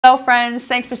Hello friends,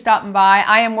 thanks for stopping by.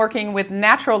 I am working with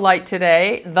natural light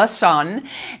today, the sun,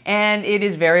 and it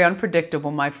is very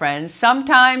unpredictable, my friends.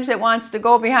 Sometimes it wants to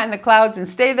go behind the clouds and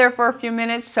stay there for a few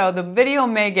minutes, so the video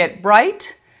may get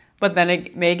bright, but then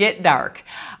it may get dark.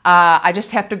 I just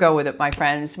have to go with it, my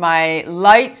friends. My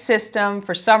light system,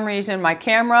 for some reason, my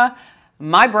camera,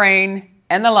 my brain,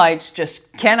 and the lights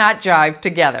just cannot jive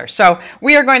together. So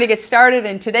we are going to get started,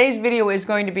 and today's video is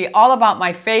going to be all about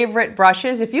my favorite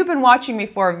brushes. If you've been watching me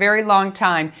for a very long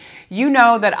time, you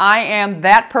know that I am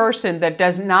that person that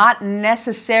does not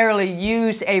necessarily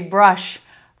use a brush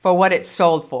for what it's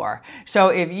sold for. So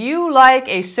if you like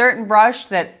a certain brush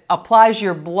that applies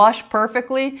your blush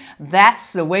perfectly,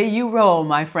 that's the way you roll,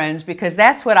 my friends, because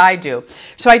that's what I do.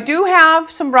 So I do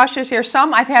have some brushes here.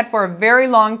 Some I've had for a very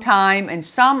long time, and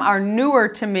some are newer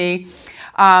to me.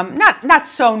 Not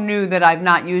so new that I've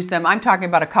not used them. I'm talking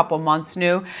about a couple months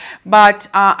new. But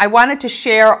I wanted to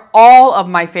share all of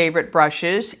my favorite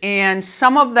brushes, and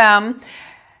some of them,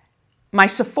 my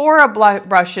Sephora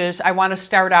brushes, I want to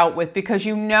start out with, because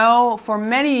you know for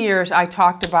many years I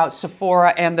talked about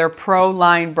Sephora and their Pro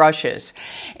line brushes.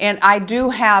 And I do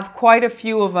have quite a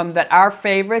few of them that are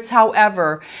favorites.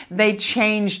 However, they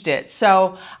changed it.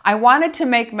 So I wanted to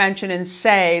make mention and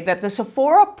say that the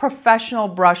Sephora professional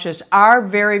brushes are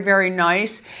very, very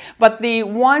nice, but the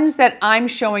ones that I'm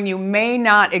showing you may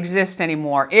not exist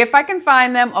anymore. If I can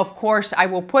find them, of course, I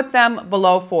will put them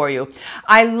below for you.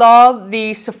 I love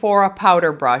the Sephora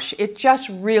powder brush. It just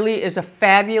really is a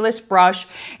fabulous brush,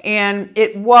 and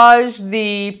it was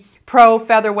the Pro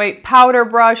Featherweight powder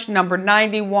brush number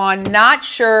 91. Not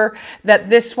sure that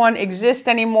this one exists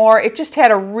anymore. It just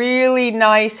had a really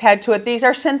nice head to it. These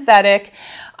are synthetic.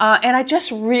 And I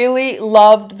just really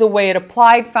loved the way it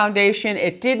applied foundation.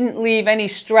 It didn't leave any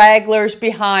stragglers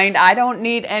behind. I don't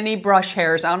need any brush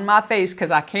hairs on my face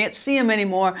because I can't see them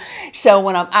anymore. So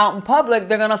when I'm out in public,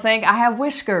 they're going to think I have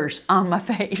whiskers on my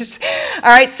face.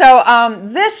 All right, so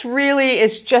this really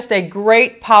is just a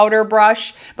great powder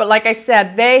brush. But like I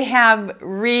said, they have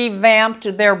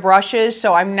revamped their brushes,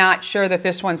 so I'm not sure that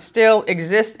this one still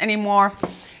exists anymore.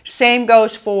 Same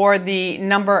goes for the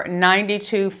number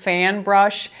 92 fan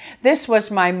brush. This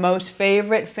was my most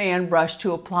favorite fan brush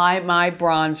to apply my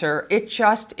bronzer. It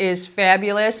just is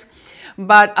fabulous.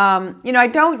 But, you know, I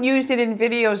don't use it in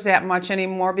videos that much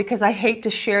anymore because I hate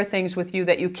to share things with you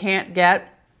that you can't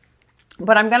get.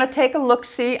 But I'm going to take a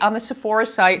look-see on the Sephora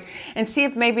site and see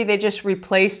if maybe they just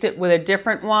replaced it with a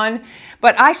different one.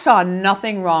 But I saw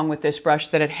nothing wrong with this brush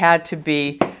that it had to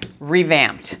be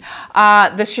revamped.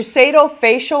 The Shiseido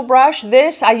facial brush,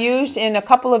 this I used in a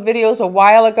couple of videos a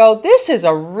while ago. This is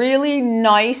a really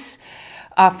nice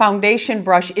foundation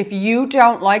brush. If you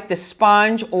don't like the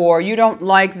sponge or you don't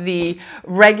like the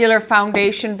regular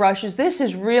foundation brushes, this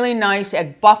is really nice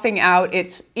at buffing out.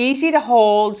 It's easy to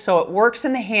hold, so it works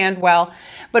in the hand well,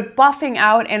 but buffing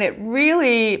out, and it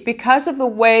really, because of the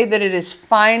way that it is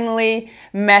finely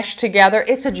meshed together,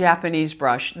 it's a Japanese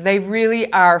brush. They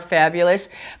really are fabulous,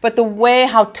 but the way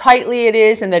how tightly it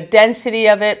is and the density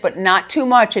of it, but not too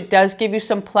much, it does give you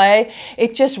some play.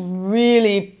 It just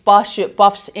really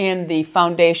buffs in the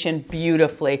foundation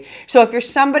beautifully. So if you're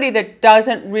somebody that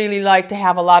doesn't really like to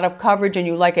have a lot of coverage and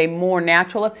you like a more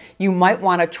natural look, you might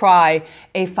want to try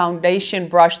a foundation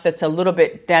brush that's a little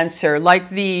bit denser, like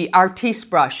the Artiste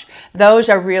brush. Those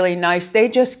are really nice. They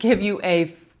just give you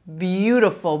a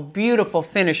beautiful, beautiful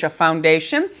finish of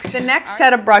foundation. The next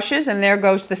set of brushes, and there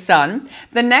goes the sun.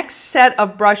 The next set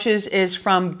of brushes is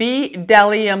from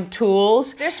BISOUS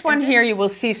Tools. This one here you will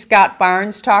see Scott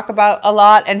Barnes talk about a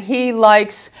lot, and he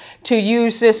likes to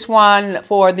use this one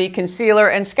for the concealer.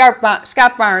 And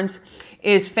Scott Barnes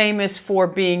is famous for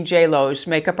being J-Lo's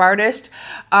makeup artist.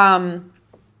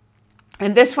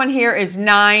 And this one here is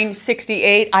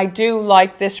 968. I do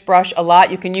like this brush a lot.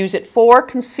 You can use it for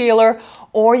concealer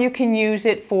or you can use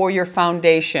it for your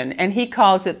foundation. And he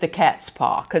calls it the cat's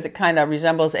paw because it kind of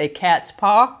resembles a cat's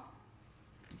paw.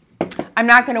 I'm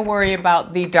not going to worry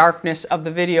about the darkness of the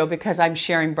video because I'm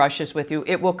sharing brushes with you.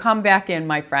 It will come back in,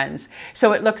 my friends.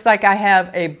 So it looks like I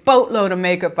have a boatload of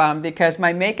makeup on because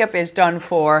my makeup is done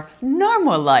for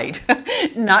normal light,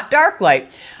 not dark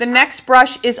light. The next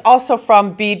brush is also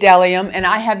from BISOUS, and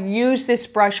I have used this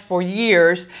brush for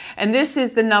years, and this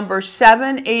is the number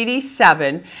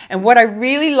 787. And what I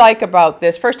really like about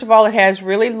this, first of all, it has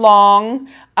really long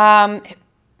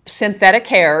synthetic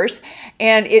hairs,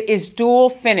 and it is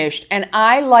dual finished, and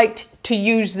I liked to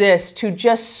use this to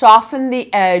just soften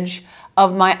the edge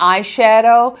of my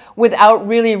eyeshadow without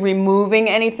really removing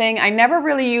anything. I never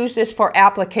really use this for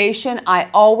application. I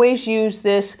always use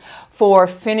this for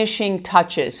finishing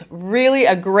touches. Really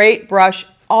a great brush.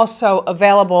 also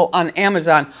available on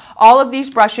Amazon. All of these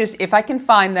brushes, if I can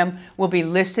find them, will be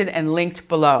listed and linked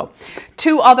below.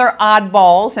 Two other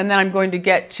oddballs, and then I'm going to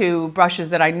get to brushes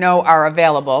that I know are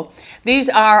available. These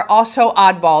are also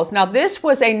oddballs. Now this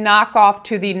was a knockoff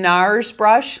to the NARS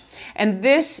brush, and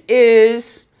this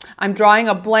is, I'm drawing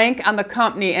a blank on the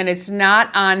company and it's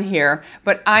not on here,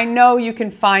 but I know you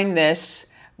can find this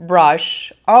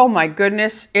brush. Oh my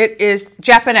goodness, it is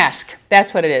Japanesque.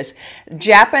 That's what it is.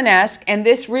 Japanesque, and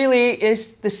this really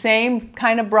is the same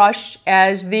kind of brush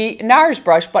as the NARS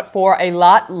brush, but for a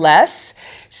lot less.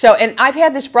 So, and I've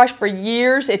had this brush for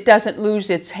years. It doesn't lose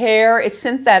its hair. It's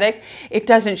synthetic. It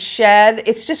doesn't shed.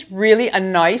 It's just really a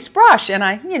nice brush. And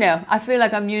I feel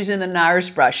like I'm using the NARS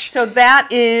brush. So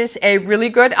that is a really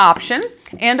good option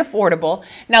and affordable.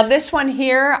 Now this one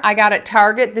here, I got at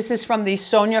Target. This is from the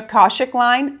Sonia Kaushik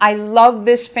line. I love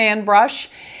this fan brush.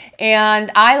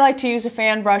 And I like to use a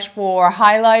fan brush for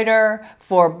highlighter,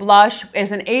 for blush.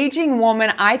 As an aging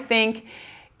woman, I think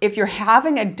if you're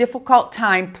having a difficult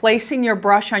time placing your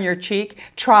brush on your cheek,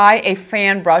 try a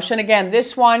fan brush. And again,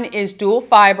 this one is dual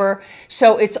fiber,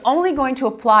 so it's only going to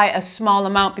apply a small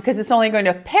amount because it's only going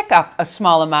to pick up a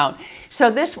small amount.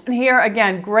 So this one here,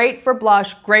 again, great for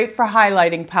blush, great for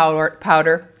highlighting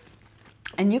powder.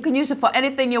 And you can use it for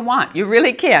anything you want. You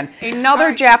really can.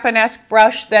 Another Japanesque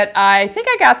brush that I think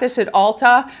I got this at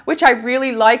Ulta, which I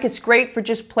really like. It's great for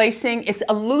just placing. It's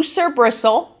a looser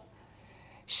bristle.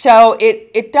 So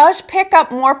it does pick up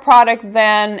more product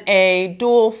than a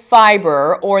dual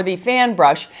fiber or the fan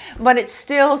brush, but it's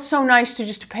still so nice to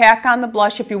just pack on the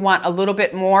blush if you want a little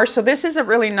bit more. So this is a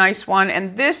really nice one,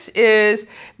 and this is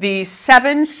the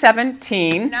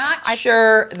 717. Not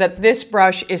sure that this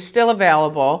brush is still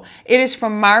available. It is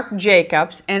from Marc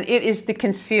Jacobs, and it is the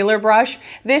concealer brush.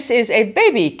 This is a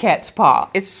baby cat's paw.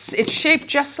 It's shaped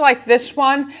just like this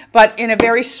one, but in a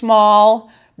very small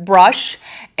brush,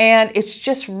 and it's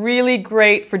just really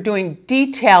great for doing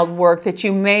detailed work that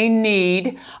you may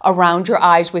need around your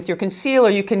eyes with your concealer.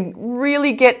 You can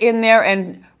really get in there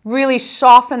and really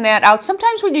soften that out.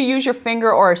 Sometimes when you use your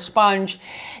finger or a sponge,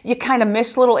 you kind of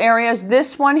miss little areas.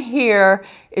 This one here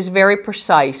is very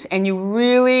precise, and you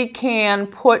really can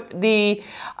put the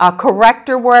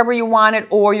corrector wherever you want it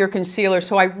or your concealer.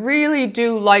 So I really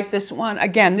do like this one.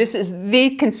 Again, this is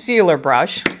the concealer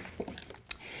brush.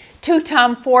 Two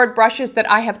Tom Ford brushes that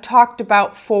I have talked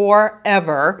about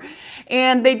forever,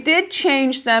 and they did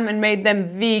change them and made them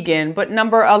vegan, but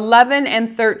number 11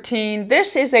 and 13,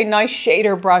 this is a nice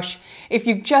shader brush if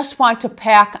you just want to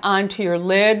pack onto your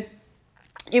lid.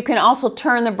 You can also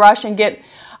turn the brush and get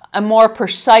a more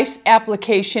precise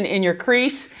application in your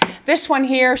crease. This one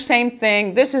here, same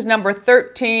thing. This is number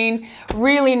 13,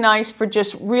 really nice for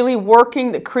just really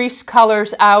working the crease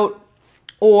colors out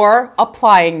or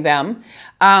applying them.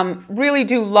 Really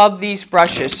do love these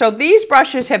brushes. So these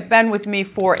brushes have been with me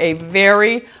for a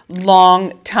very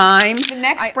long time. The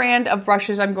next brand of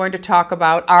brushes I'm going to talk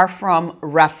about are from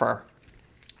Rephr.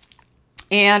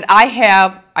 And I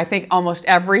have, I think, almost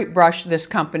every brush this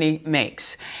company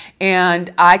makes.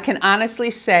 And I can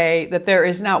honestly say that there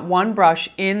is not one brush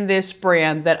in this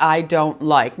brand that I don't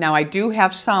like. Now, I do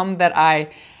have some that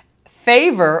I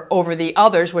favor over the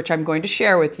others, which I'm going to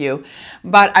share with you.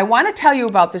 But I want to tell you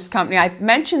about this company. I've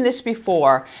mentioned this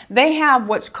before. They have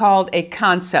what's called a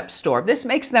concept store. This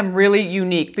makes them really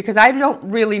unique because I don't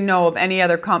really know of any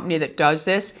other company that does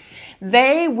this.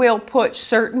 They will put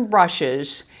certain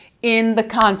brushes in the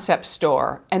concept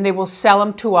store and they will sell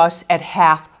them to us at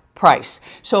half price.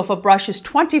 So if a brush is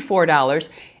 $24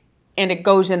 and it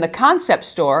goes in the concept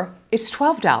store, it's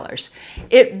 $12.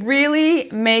 It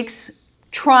really makes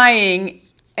trying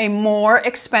a more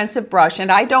expensive brush, and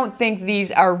I don't think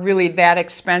these are really that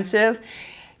expensive,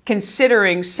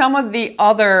 considering some of the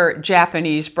other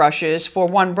Japanese brushes, for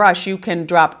one brush you can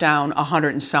drop down $100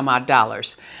 and some odd.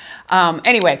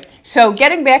 Anyway, so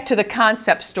getting back to the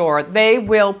concept store, they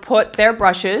will put their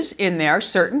brushes in there,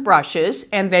 certain brushes,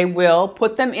 and they will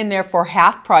put them in there for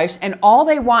half price, and all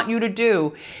they want you to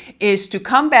do is to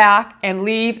come back and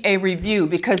leave a review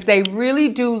because they really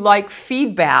do like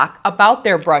feedback about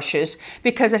their brushes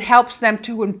because it helps them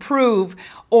to improve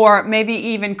or maybe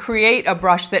even create a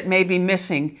brush that may be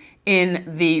missing in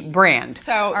the brand.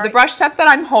 So the brush set that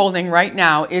I'm holding right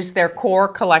now is their Core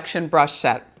Collection brush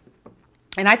set.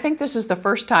 And I think this is the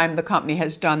first time the company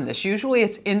has done this. Usually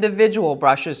it's individual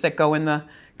brushes that go in the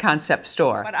concept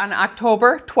store. But on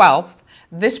October 12th,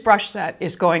 this brush set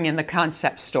is going in the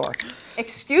concept store.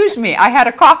 Excuse me, I had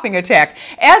a coughing attack.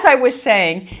 As I was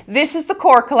saying, this is the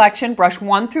core collection, brush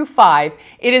 1 through 5.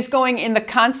 It is going in the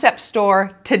concept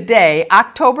store today,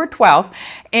 October 12th,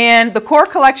 and the core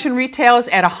collection retails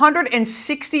at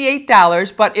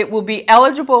 $168, but it will be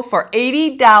eligible for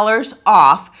 $80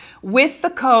 off with the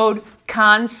code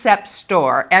Concept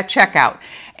Store at checkout.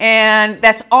 And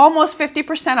that's almost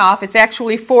 50% off. It's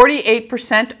actually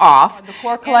 48% off. The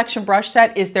core collection brush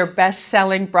set is their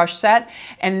best-selling brush set.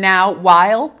 And now,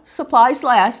 while supplies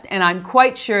last, and I'm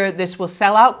quite sure this will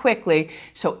sell out quickly,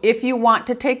 so if you want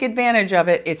to take advantage of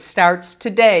it, it starts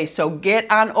today. So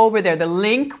get on over there. The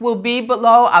link will be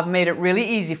below. I've made it really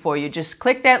easy for you. Just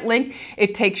click that link.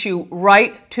 It takes you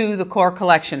right to the core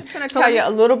collection. I'm going to tell you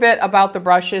a little bit about the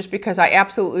brushes because I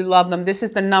absolutely love them. This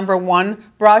is the #1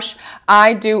 brush.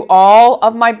 I do all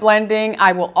of my blending.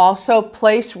 I will also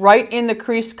place right in the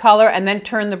crease color and then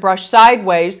turn the brush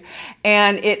sideways,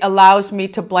 and it allows me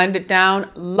to blend it down.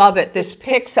 Love it. This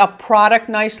picks up product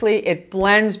nicely. It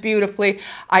blends beautifully.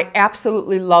 I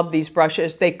absolutely love these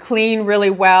brushes. They clean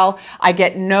really well. I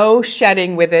get no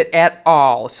shedding with it at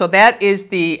all. So that is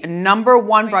the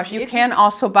 #1 brush. You can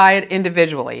also buy it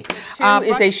individually.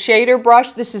 Is a shader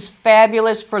brush. This is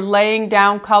fabulous for laying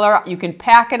down color. You can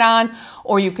pack it on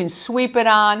or you can sweep it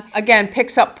on. Again,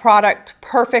 picks up product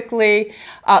perfectly,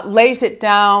 lays it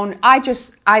down.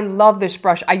 I love this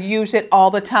brush. I use it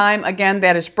all the time. Again,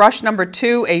 that is brush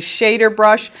 #2, a shader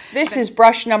brush. This is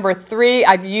brush #3.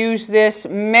 I've used this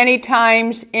many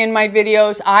times in my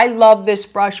videos. I love this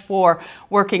brush for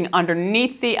working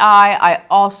underneath the eye. I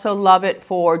also love it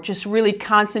for just really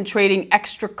concentrating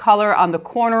extra color on the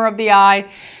corner of the eye.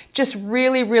 Just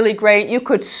really, really great. You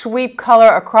could sweep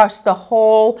color across the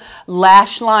whole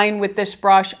lash line with this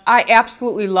brush. I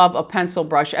absolutely love a pencil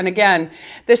brush. And again,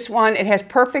 this one, it has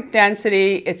perfect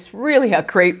density. It's really a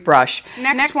great brush.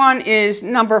 Next one is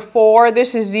 #4.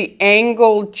 This is the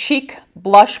Angled Cheek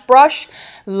Blush Brush.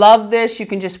 Love this. You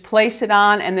can just place it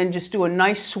on and then just do a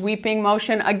nice sweeping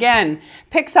motion. Again,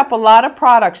 picks up a lot of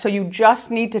product, so you just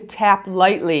need to tap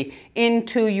lightly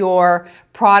into your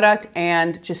product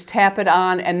and just tap it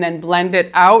on and then blend it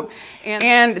out.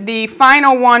 And the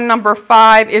final one,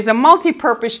 #5, is a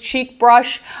multi-purpose cheek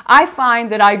brush. I find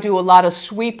that I do a lot of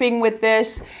sweeping with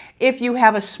this. If you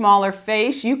have a smaller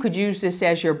face, you could use this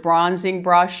as your bronzing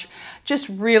brush. Just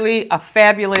really a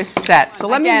fabulous set.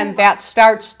 So again, that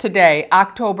starts today,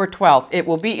 October 12th. It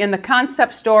will be in the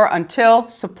concept store until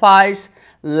supplies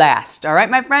last. All right,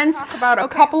 my friends? Talk about a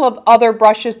couple of other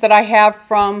brushes that I have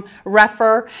from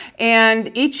Rephr,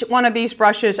 and each one of these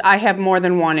brushes I have more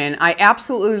than one in. I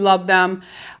absolutely love them.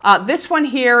 This one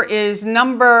here is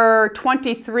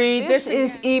 #23. This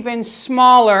is even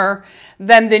smaller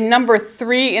than the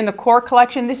 #3 in the core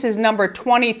collection. This is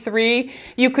 #23.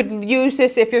 You could use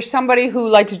this if you're somebody who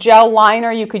likes gel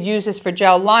liner. You could use this for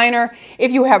gel liner.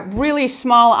 If you have really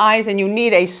small eyes and you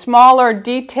need a smaller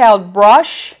detailed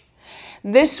brush,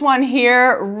 this one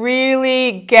here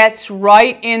really gets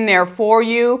right in there for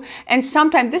you. And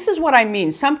sometimes, this is what I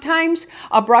mean, sometimes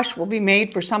a brush will be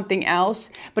made for something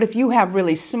else, but if you have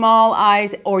really small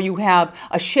eyes or you have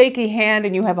a shaky hand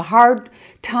and you have a hard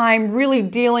time really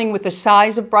dealing with the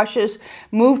size of brushes,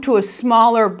 move to a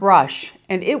smaller brush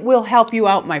and it will help you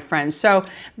out, my friends. So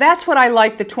that's what I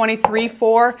like the 23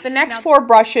 for. The next 4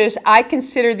 brushes, I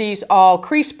consider these all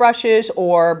crease brushes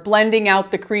or blending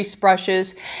out the crease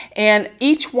brushes, and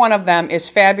each one of them is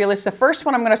fabulous. The first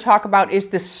one I'm going to talk about is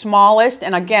the smallest,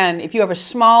 and again, if you have a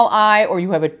small eye or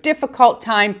you have a difficult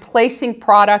time placing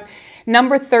product,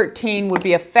 #13 would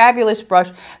be a fabulous brush.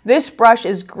 This brush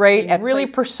is great and really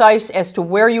precise as to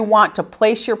where you want to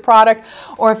place your product,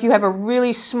 or if you have a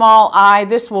really small eye,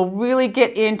 this will really get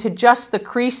into just the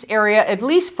crease area, at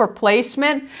least for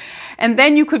placement. And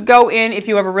then you could go in, if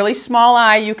you have a really small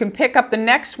eye, you can pick up the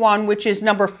next one, which is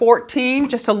 #14,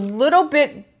 just a little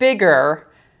bit bigger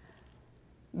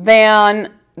than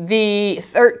the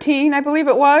 13, I believe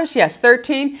it was. Yes,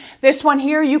 13. This one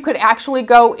here, you could actually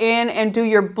go in and do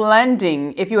your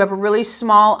blending if you have a really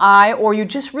small eye, or you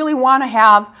just really want to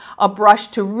have a brush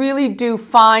to really do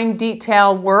fine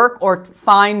detail work or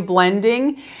fine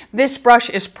blending. This brush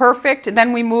is perfect.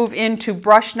 Then we move into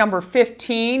brush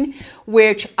 #15,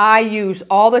 which I use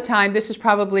all the time. This is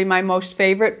probably my most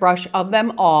favorite brush of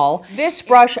them all. This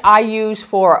brush I use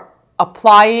for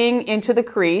applying into the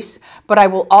crease, but I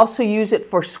will also use it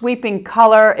for sweeping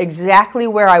color exactly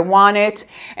where I want it.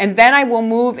 And then I will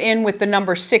move in with the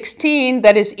 #16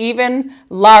 that is even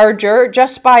larger,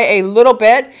 just by a little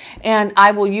bit, and I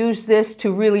will use this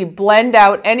to really blend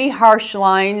out any harsh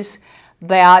lines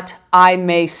that I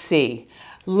may see.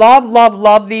 Love, love,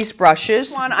 love these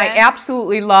brushes. One I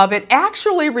absolutely love. It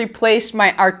actually replaced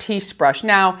my Artiste brush.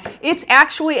 Now, it's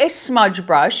actually a smudge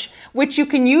brush, which you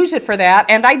can use it for that,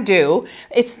 and I do.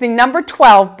 It's the number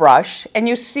 12 brush, and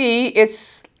you see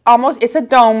it's a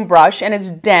dome brush, and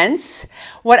it's dense.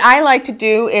 What I like to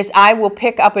do is I will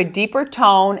pick up a deeper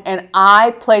tone, and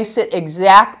I place it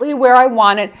exactly where I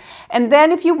want it. And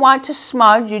then if you want to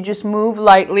smudge, you just move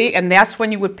lightly, and that's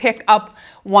when you would pick up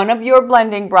one of your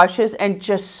blending brushes and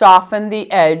just soften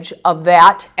the edge of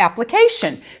that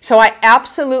application. So I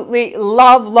absolutely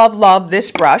love, love, love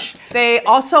this brush. They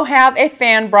also have a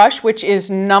fan brush, which is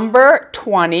number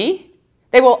 20.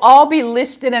 They will all be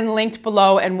listed and linked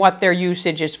below and what their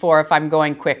usage is for if I'm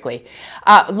going quickly.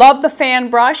 Love the fan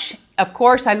brush. Of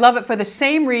course, I love it for the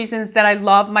same reasons that I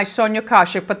love my Sonia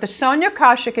Kashuk, but the Sonia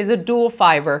Kashuk is a dual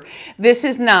fiber. This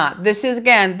is not. This is,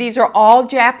 again, these are all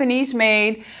Japanese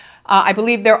made. I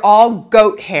believe they're all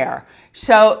goat hair.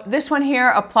 So this one here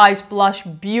applies blush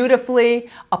beautifully,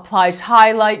 applies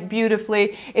highlight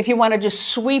beautifully. If you want to just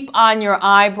sweep on your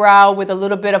eyebrow with a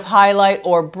little bit of highlight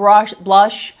or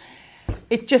blush,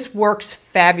 it just works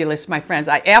fabulous, my friends.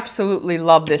 I absolutely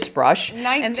love this brush.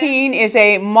 19 is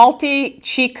a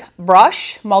multi-cheek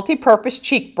brush, multi-purpose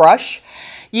cheek brush.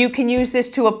 You can use this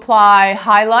to apply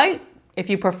highlight if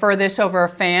you prefer this over a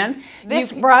fan.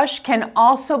 This brush can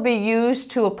also be used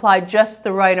to apply just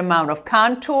the right amount of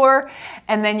contour,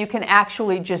 and then you can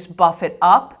actually just buff it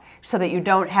up so that you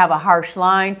don't have a harsh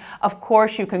line. Of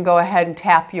course, you can go ahead and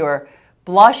tap your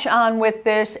blush on with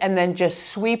this and then just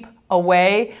sweep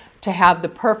away to have the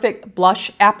perfect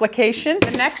blush application.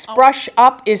 The next brush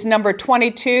up is number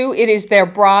 22. It is their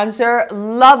bronzer.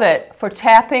 Love it for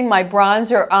tapping my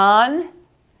bronzer on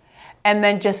and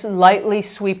then just lightly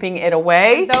sweeping it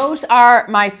away. Those are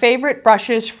my favorite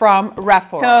brushes from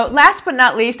Rephr. So last but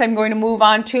not least, I'm going to move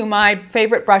on to my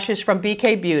favorite brushes from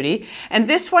BK Beauty. And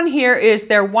this one here is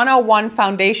their 101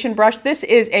 foundation brush. This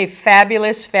is a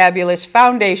fabulous, fabulous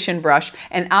foundation brush.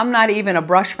 And I'm not even a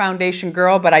brush foundation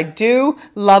girl, but I do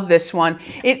love this one.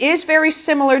 It is very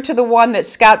similar to the one that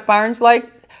Scott Barnes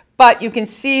likes, but you can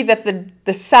see that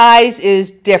the size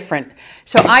is different.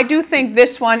 So I do think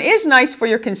this one is nice for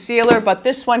your concealer, but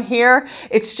this one here,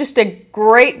 it's just a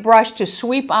great brush to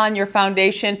sweep on your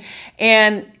foundation.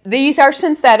 And these are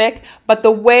synthetic, but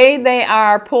the way they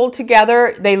are pulled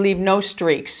together, they leave no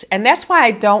streaks. And that's why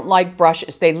I don't like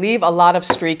brushes. They leave a lot of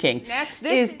streaking. Next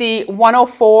is the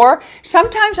 104.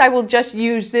 Sometimes I will just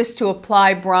use this to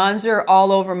apply bronzer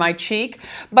all over my cheek,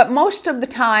 but most of the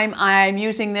time I'm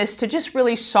using this to just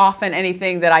really soften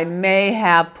anything that I may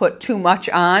have put too much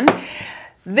on.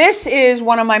 This is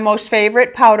one of my most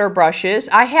favorite powder brushes.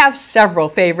 I have several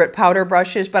favorite powder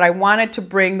brushes, but I wanted to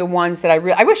bring the ones that I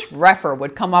wish Rephr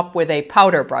would come up with a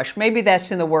powder brush. Maybe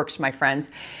that's in the works, my friends.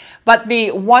 But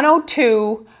the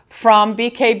 102 from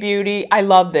BK Beauty, I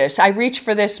love this. I reach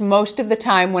for this most of the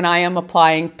time when I am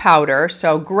applying powder,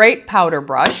 so great powder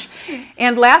brush.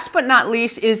 And last but not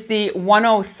least is the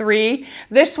 103.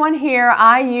 This one here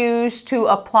I use to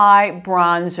apply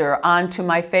bronzer onto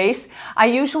my face. I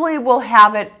usually will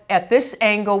have it at this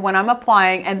angle when I'm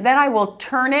applying, and then I will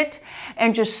turn it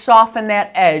and just soften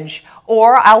that edge,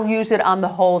 or I'll use it on the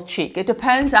whole cheek. It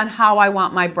depends on how I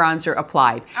want my bronzer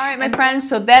applied. All right, my friends,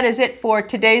 so that is it for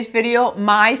today's video,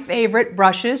 my favorite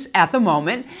brushes at the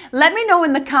moment. Let me know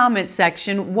in the comment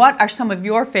section, what are some of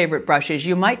your favorite brushes?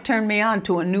 You might turn me on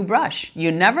to a new brush.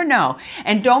 You never know.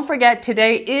 And don't forget,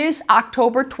 today is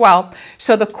October 12th,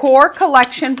 so the Core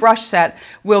Collection brush set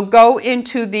will go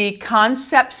into the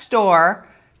concept store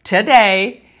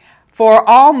today for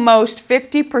almost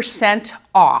 50%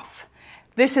 off.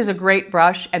 This is a great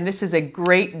brush, and this is a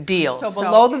great deal. So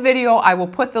below the video, I will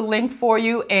put the link for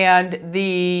you, and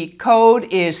the code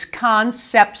is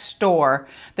Concept Store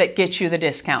that gets you the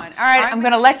discount. All right, I'm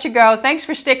going to let you go. Thanks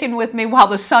for sticking with me while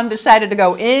the sun decided to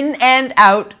go in and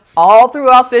out all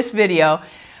throughout this video.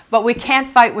 But we can't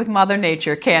fight with Mother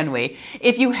Nature, can we?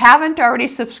 If you haven't already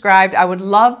subscribed, I would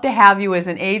love to have you as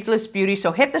an ageless beauty,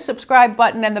 so hit the subscribe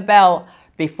button and the bell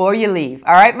before you leave.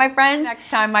 All right, my friends? Next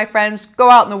time, my friends, go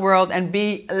out in the world and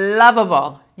be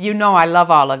lovable. You know I love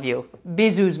all of you.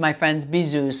 Bisous, my friends,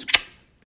 bisous.